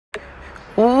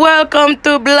Welcome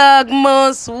to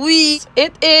Vlogmas week.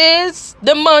 It is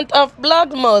the month of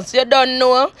Vlogmas. You don't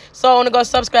know, so I want to go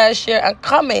subscribe, share, and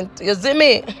comment. You see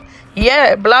me?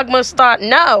 Yeah, Vlogmas start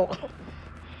now.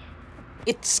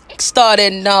 It's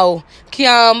started now.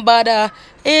 Can't bother.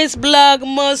 It's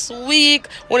Vlogmas week.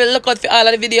 When you look out for all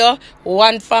of the video,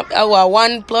 one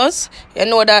plus. You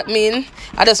know what that mean?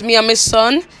 I just me and my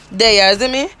son. There, you see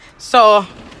me? So,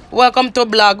 welcome to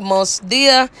Vlogmas.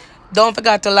 Dear, don't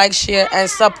forget to like, share, and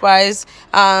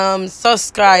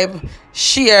subscribe,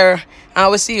 share, and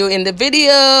we'll see you in the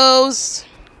videos.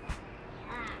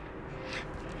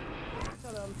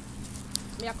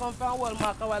 I come from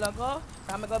Walmart a while ago.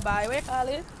 I'm going to buy, what you call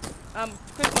it?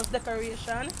 Christmas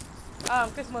decoration.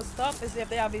 Christmas stuff, is if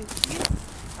they have it cheap.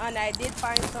 And I did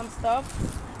find some stuff.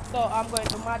 So I'm going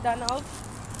to McDonald's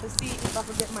to see if I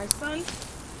could get my son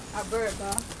a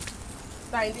burger.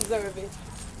 So I deserve it.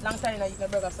 Long time now you get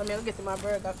a burger, so I'm going to get him a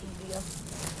burger for you.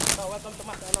 So welcome to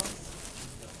McDonald's.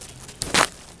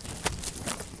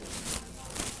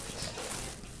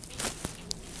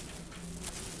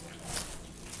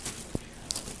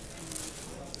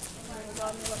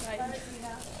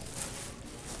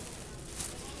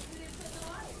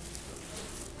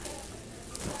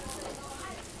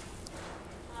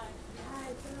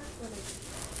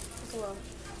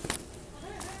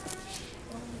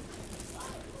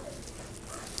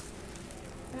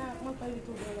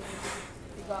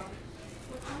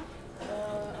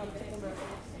 Chicken burgers.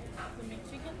 You make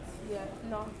chickens? Yeah,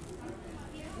 no.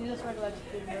 You just regular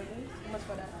chicken burgers. How much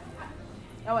for that?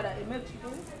 How about that? You milk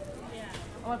chicken? Yeah.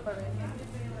 How much for it?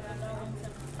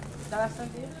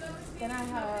 $1.70. Can I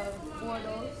have 4 of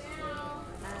those?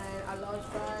 And a large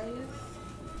fries?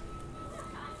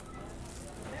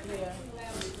 Yeah.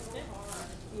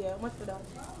 Yeah, how much for that?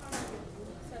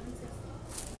 7.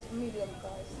 Medium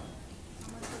fries. How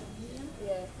much for the medium?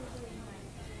 Yeah.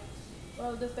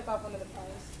 Well, just take off one of the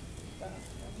fries.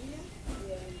 Medium?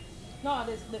 Yeah. No,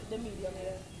 this the medium,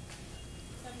 yeah.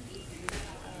 70.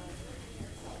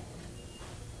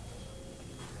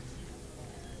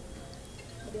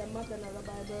 But I'm not gonna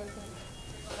buy burger.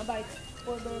 I buy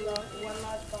 4 burger, 1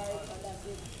 large fry, and that's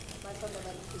it. My son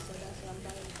doesn't eat, so that's what I'm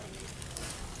buying from him.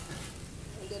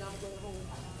 And then I'm going home.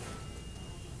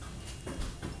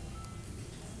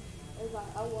 It's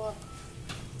like, I walk.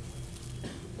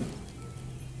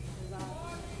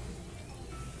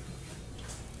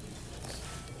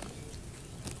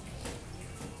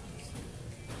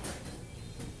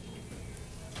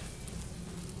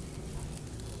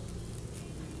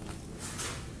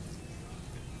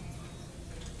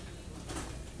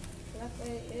 That's what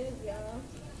it is, y'all.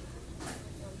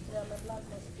 I'm telling my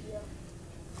Vlogmas video.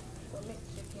 So make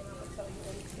chicken, I'm gonna tell you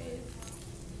what it is.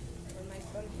 When my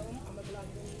son comes, I'm gonna vlog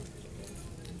them chicken.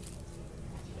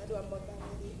 I do a mukbang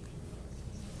with it.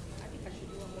 I think I should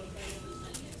do a mukbang with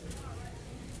it.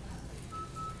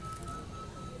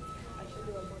 I should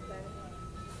do a mukbang.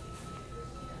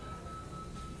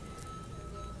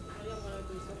 Maybe I'm gonna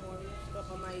do some more stuff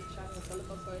on my channel, so look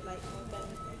out for it like mukbang.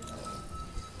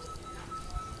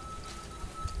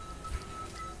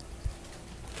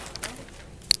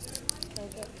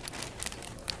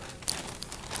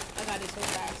 I got it so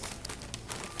fast.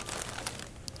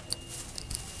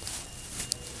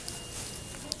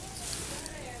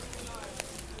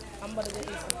 I'm about to get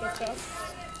some ketchup.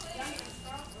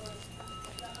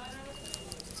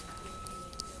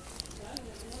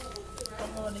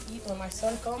 I'm going to eat when my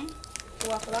son comes. 2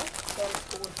 o'clock, so it's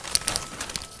cool.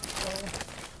 So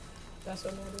that's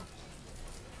what I'm going to do.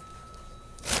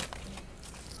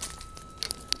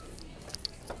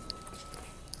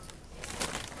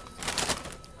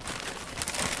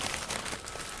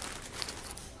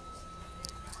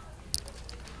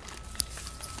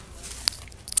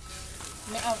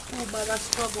 I have 2 bags I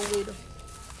struggle with.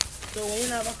 So when you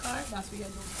have a car, that's what you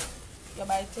do. You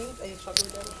buy things and you struggle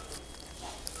with them.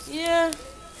 Yeah.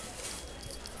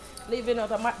 Leaving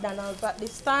out of McDonald's at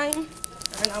this time.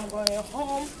 And I'm going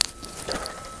home.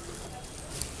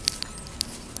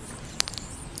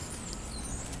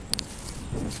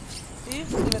 See?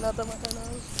 Leaving out of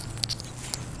McDonald's.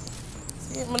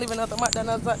 See? I'm leaving out of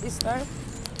McDonald's at this time.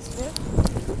 See?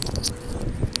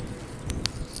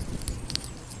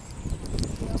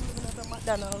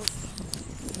 McDonald's.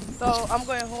 So I'm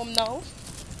going home now.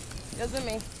 You see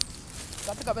me?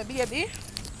 Got to pick up my baby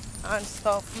and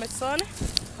stuff, my son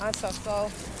and stuff.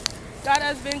 So God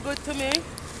has been good to me.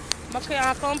 I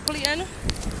can't complain.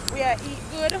 We are eat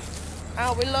good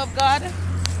and we love God.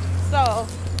 So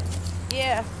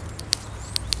yeah.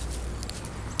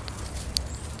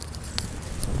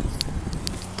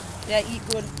 Yeah, eat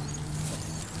good.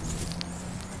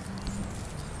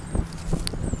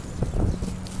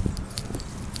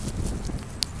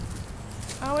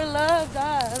 love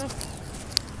God.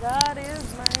 God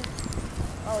is mine.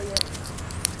 Oh yeah.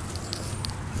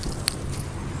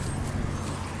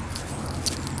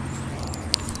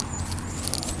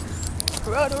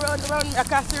 Run. I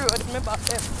can't see road. Me back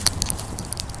there.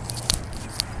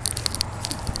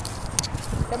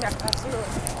 Let me across the road.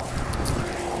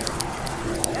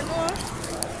 You know?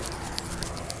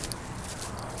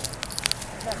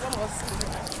 That's almost sleep.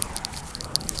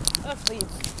 Let's sleep.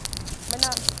 I'm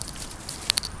not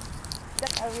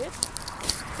decorate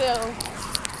till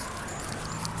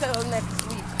next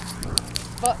week.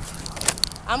 But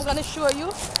I'm gonna show you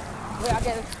where I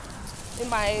get in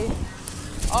my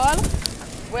all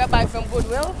where I buy from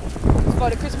Goodwill for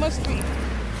the Christmas tree.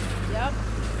 Yeah.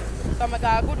 So I'm gonna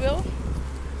go to Goodwill.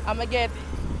 I'm gonna get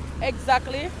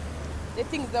exactly the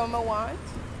things that I want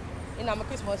in my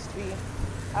Christmas tree.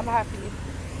 I'm happy.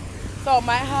 So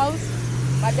my house,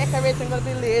 my decoration gonna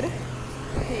be laid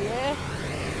here.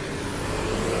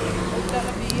 It's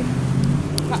gonna be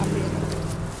happy.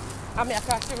 I'm here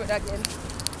across the road again.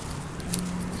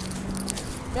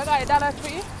 I got a Dollar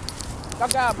Tree. I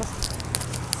grab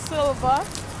silver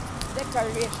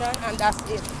decoration and that's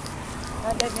it.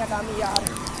 And then I got my yard.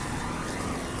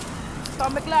 So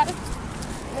I'm glad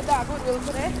I got Goodwill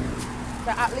today. So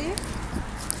at least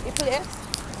the place,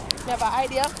 I have an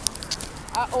idea of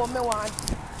how I want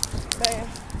the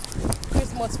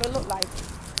Christmas will look like.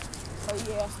 So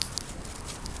yeah.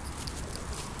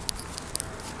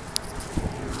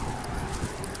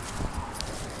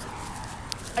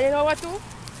 And you know what too?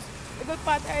 The good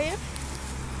part is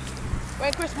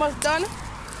when Christmas done,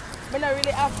 I'm not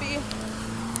really happy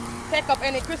take up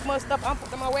any Christmas stuff and put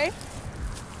them away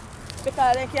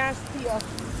because they can't steal.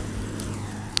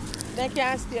 They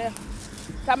can't steal.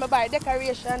 So I buy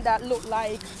decoration that look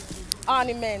like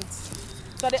ornaments.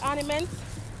 So the ornaments,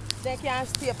 they can't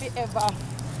stay forever.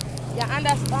 You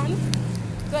understand?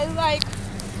 So it's like,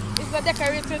 it's a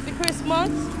decoration for Christmas,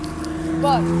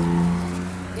 but,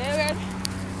 yeah,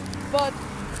 but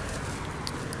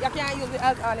you can't use it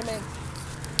as ornaments.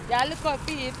 You look up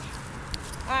for it,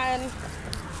 and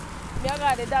I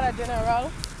got the Dollar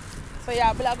General, so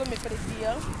you blog with me for the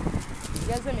deal.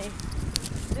 You see me?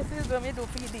 This is what I do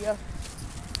for the deal.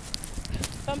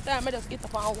 Sometimes I just get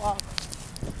up and walk.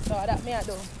 So that me I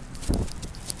do.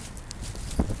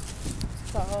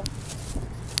 So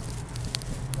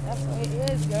that's what it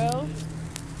is, girl.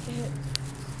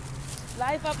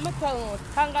 Life of my tongue.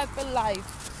 Thank God for life.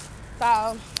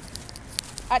 So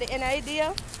at the end of the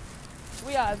day,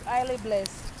 we are highly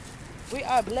blessed. We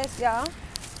are blessed, y'all.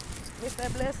 With the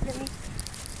blessings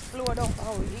flow down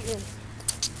our ears.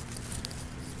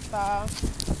 So I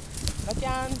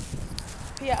can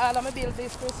pay all of my bills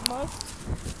this Christmas.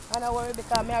 And I worry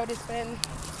because I already spend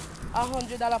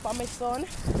 $100 for my son,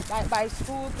 like buy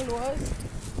school clothes,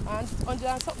 and $100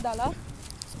 and something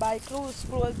buy clothes,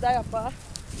 diaper,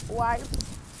 wipes,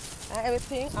 and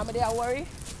everything. I'm there worry.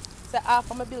 So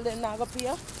half of my bill them not go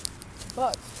pay,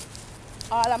 but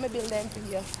all of my bill them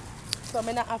pay. So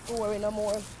I not have to worry no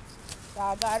more. So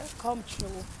I gotta come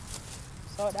through.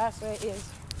 So that's where it is.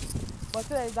 But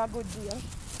today is a good day.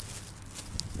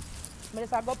 I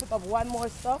just go pick up one more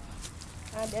stuff.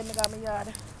 And then I got my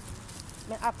yard.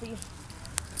 I'm happy.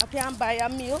 I can buy a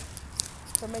meal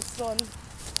for my son.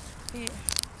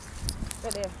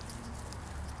 Today.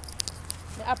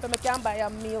 I'm happy I can buy a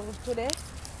meal today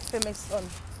for my son.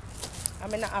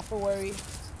 I'm not have to worry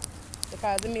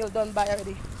because the meal done by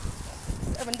already.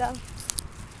 $7.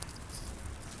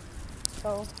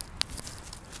 So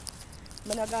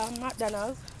I don't go to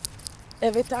McDonald's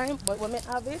every time, but when I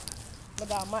have it, I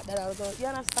go to McDonald's. So, you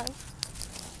understand?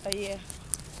 So yeah.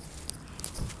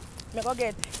 I go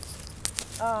get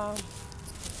I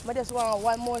just want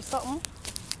one more something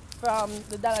from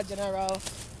the Dollar General.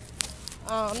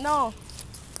 No,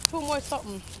 two more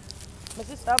something. My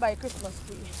sister buy Christmas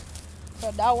tree.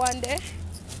 So that one day,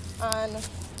 and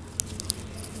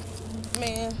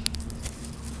me,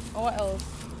 what else?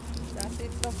 That's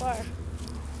it so far.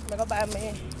 I go buy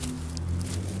my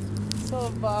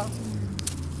silver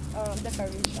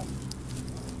decoration.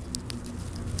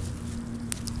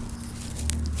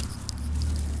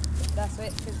 That's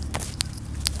it.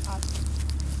 I'm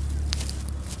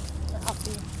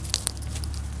happy.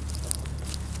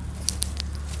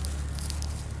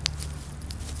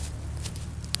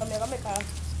 I'm gonna make a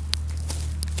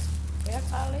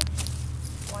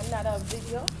another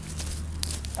video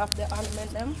of the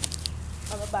ornament them.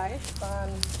 I'm gonna buy from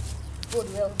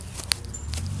Goodwill.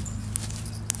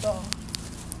 So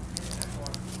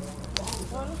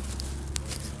I'm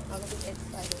gonna be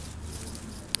excited.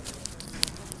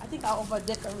 I think I over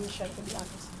decoration, to be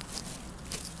honest.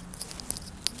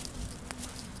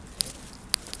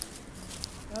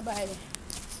 I buy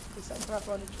this and crap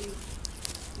on the tree.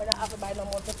 But I have to buy no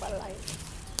more pepper light.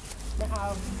 I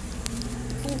have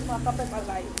 2 pack of pepper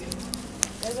light.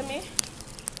 You see me?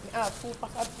 I have 2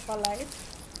 pack of pepper light.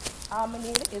 All I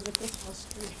need is a Christmas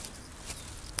tree.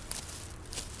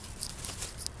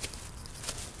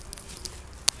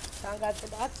 Thank God for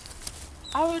that.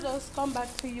 I will just come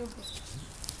back to you.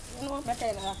 You know, I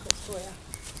kind of like to show you.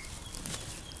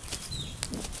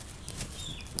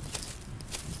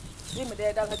 See me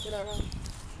there, Dollar General.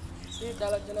 See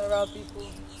Dollar General people.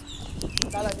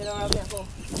 Dollar General, me go.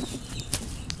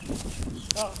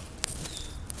 Oh.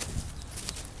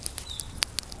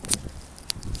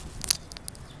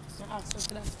 I ask them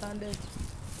to that stand there.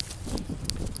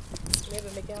 Maybe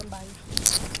we can buy.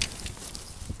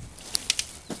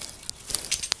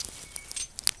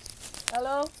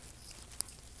 Hello?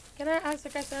 Can I ask a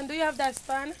question? Do you have that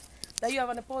stand that you have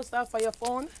on the poster for your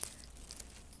phone?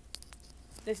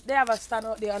 They have a stand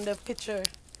out there on the picture.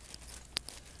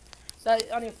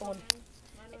 That on your phone.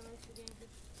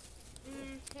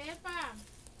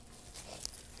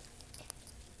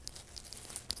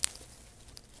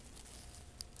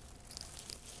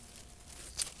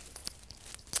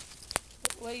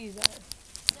 Where is that?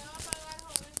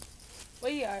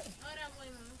 Where you at?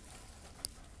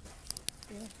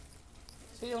 Yeah.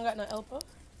 So you don't got no helper?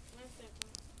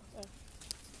 Okay.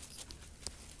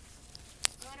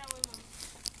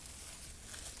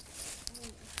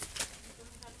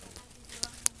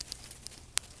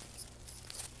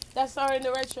 That's her in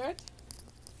the red shirt?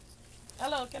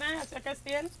 Hello, can I ask you a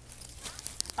question?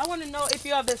 I want to know if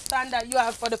you have the stand that you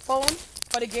have for the phone,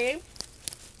 for the game.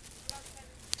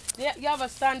 Yeah, you have a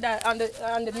stand that on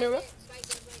the mirror?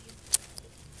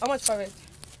 How much for it?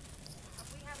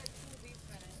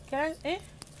 Can I, eh?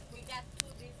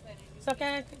 So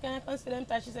can I consider them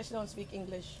that she said she don't speak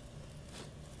English?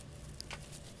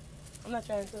 I'm not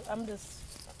trying to, I'm just,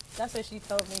 that's what she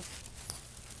told me.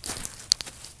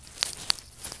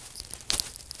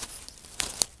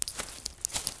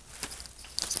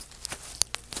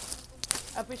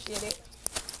 I appreciate it.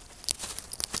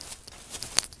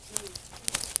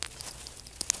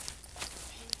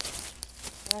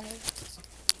 Bye.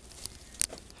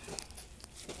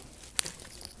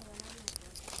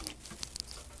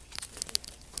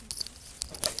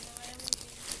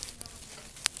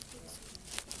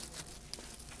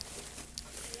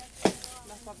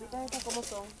 Las papitas estas, ¿cómo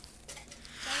son?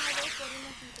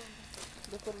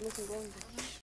 2 por 1.50.